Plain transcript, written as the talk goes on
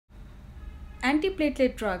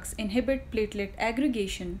Antiplatelet drugs inhibit platelet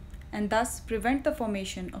aggregation and thus prevent the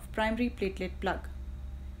formation of primary platelet plug.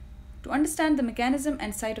 To understand the mechanism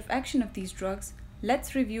and site of action of these drugs,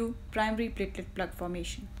 let's review primary platelet plug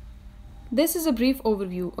formation. This is a brief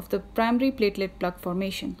overview of the primary platelet plug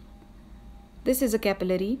formation. This is a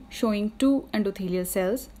capillary showing two endothelial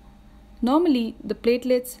cells. Normally, the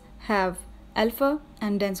platelets have alpha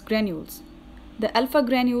and dense granules. The alpha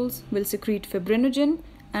granules will secrete fibrinogen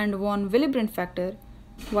and von Willebrand factor,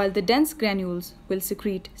 while the dense granules will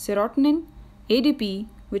secrete serotonin, ADP,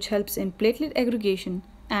 which helps in platelet aggregation,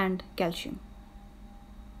 and calcium.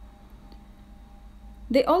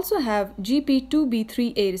 They also have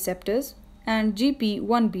GP2B3A receptors and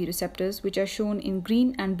GP1B receptors, which are shown in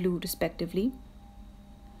green and blue respectively.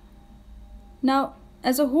 Now,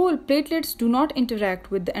 as a whole, platelets do not interact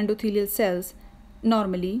with the endothelial cells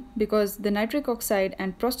normally because the nitric oxide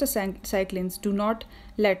and prostacyclins do not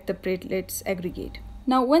let the platelets aggregate.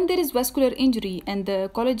 Now, when there is vascular injury and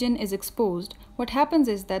the collagen is exposed, what happens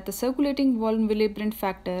is that the circulating von Willebrand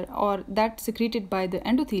factor, or that secreted by the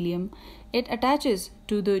endothelium, it attaches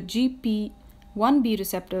to the GP1B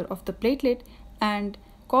receptor of the platelet and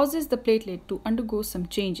causes the platelet to undergo some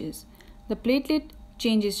changes. The platelet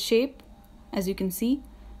changes shape, as you can see,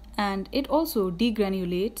 and it also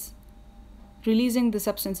degranulates, releasing the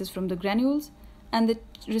substances from the granules, and the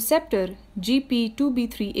receptor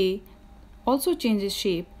GP2B3A also changes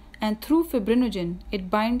shape, and through fibrinogen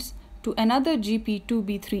it binds to another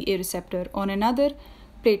GP2B3A receptor on another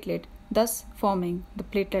platelet, thus forming the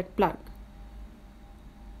platelet plug.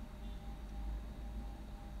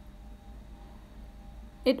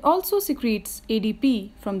 It also secretes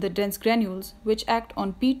ADP from the dense granules, which act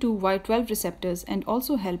on P2Y12 receptors and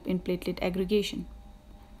also help in platelet aggregation.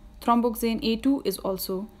 Thromboxane A2 is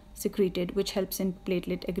also secreted, which helps in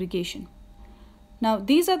platelet aggregation. Now,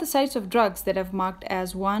 these are the sites of drugs that I've marked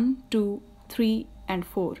as 1, 2, 3, and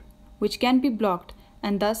 4, which can be blocked,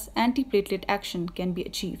 and thus antiplatelet action can be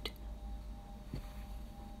achieved.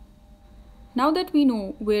 Now that we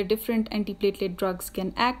know where different antiplatelet drugs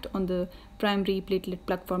can act on the primary platelet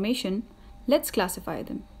plug formation, let's classify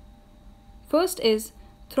them. First is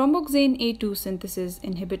thromboxane A2 synthesis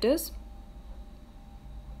inhibitors.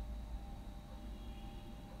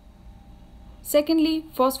 Secondly,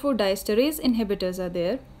 phosphodiesterase inhibitors are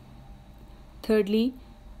there. Thirdly,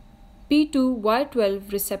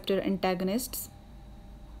 P2Y12 receptor antagonists.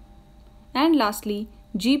 And lastly,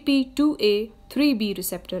 GP2A3B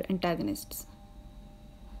receptor antagonists.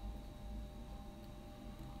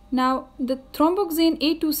 Now, the thromboxane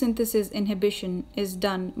A2 synthesis inhibition is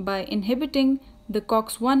done by inhibiting the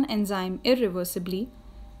COX-1 enzyme irreversibly,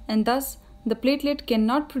 and thus the platelet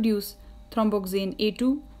cannot produce thromboxane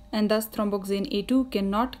A2, and thus thromboxane A2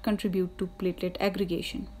 cannot contribute to platelet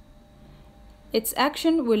aggregation. Its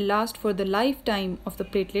action will last for the lifetime of the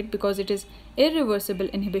platelet because it is irreversible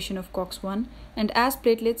inhibition of COX-1, and as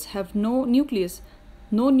platelets have no nucleus,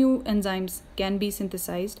 no new enzymes can be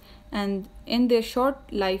synthesized, and in their short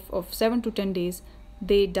life of 7 to 10 days,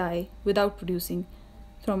 they die without producing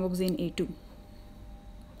thromboxane A2.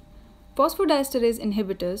 Phosphodiesterase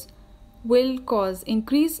inhibitors will cause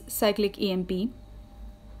increased cyclic AMP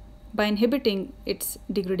by inhibiting its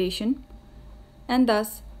degradation, and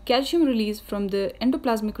thus calcium release from the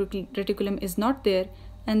endoplasmic reticulum is not there,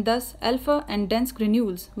 and thus alpha and dense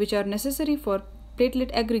granules, which are necessary for platelet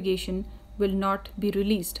aggregation, will not be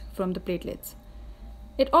released from the platelets.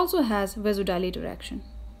 It also has vasodilator action.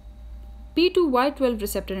 P2Y12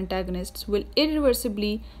 receptor antagonists will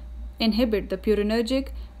irreversibly inhibit the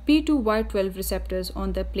purinergic P2Y12 receptors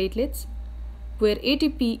on the platelets, where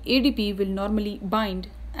ADP will normally bind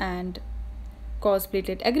and cause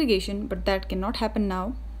platelet aggregation, but that cannot happen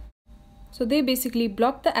now. So they basically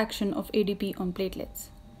block the action of ADP on platelets.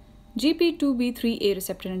 GP2B3A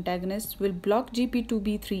receptor antagonists will block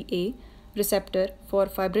GP2B3A receptor for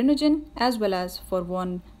fibrinogen as well as for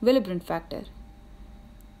von Willebrand factor.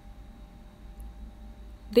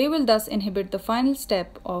 They will thus inhibit the final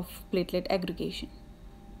step of platelet aggregation.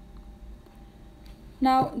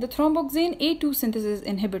 Now, the thromboxane A2 synthesis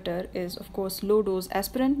inhibitor is, of course, low-dose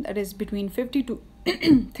aspirin, that is between 50 to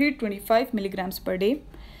 325 milligrams per day.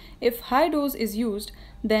 If high dose is used,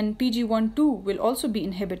 then PG1-2 will also be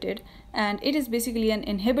inhibited, and it is basically an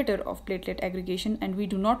inhibitor of platelet aggregation, and we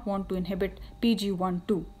do not want to inhibit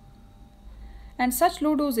PG1-2. And such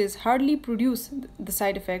low doses hardly produce the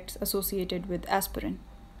side effects associated with aspirin.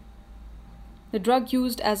 The drug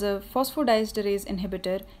used as a phosphodiesterase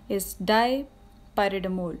inhibitor is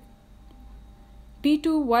dipyridamole.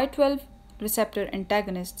 P2Y12 receptor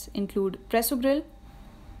antagonists include prasugrel,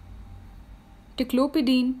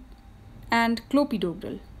 ticlopidine, and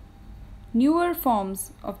clopidogrel. Newer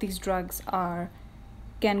forms of these drugs are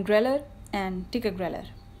cangrelor and ticagrelor.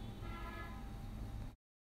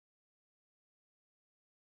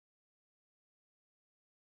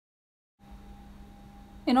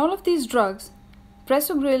 In all of these drugs,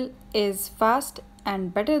 prasugrel is fast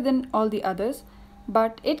and better than all the others,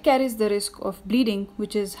 but it carries the risk of bleeding,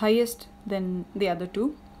 which is highest than the other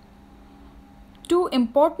two. Two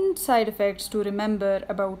important side effects to remember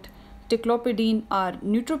about ticlopidine are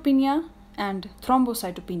neutropenia and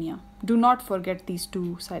thrombocytopenia. Do not forget these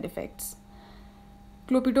two side effects.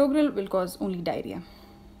 Clopidogrel will cause only diarrhea.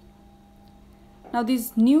 Now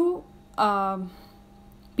these new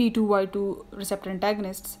P2Y2 receptor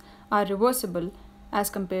antagonists are reversible as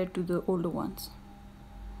compared to the older ones.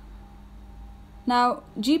 Now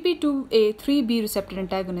GP2A3B receptor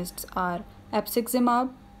antagonists are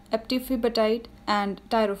apixaban, eptifibatide, and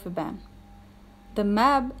tirofiban. The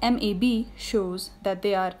MAB shows that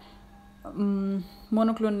they are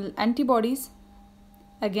monoclonal antibodies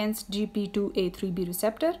against GP2A3B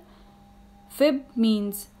receptor. Fib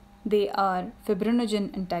means they are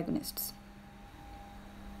fibrinogen antagonists.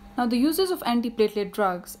 Now the uses of antiplatelet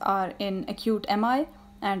drugs are in acute MI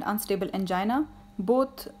and unstable angina,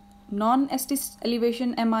 both non-ST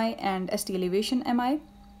elevation MI and ST elevation MI.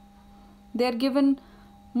 They are given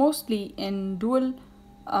mostly in dual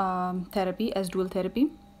therapy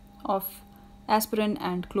of aspirin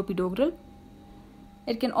and clopidogrel.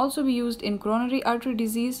 It can also be used in coronary artery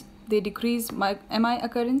disease. They decrease MI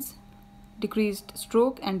occurrence, decreased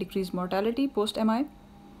stroke, and decreased mortality post-MI.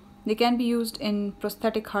 They can be used in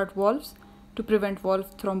prosthetic heart valves to prevent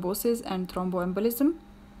valve thrombosis and thromboembolism.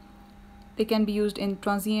 They can be used in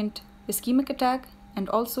transient ischemic attack and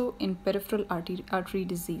also in peripheral artery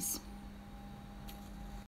disease.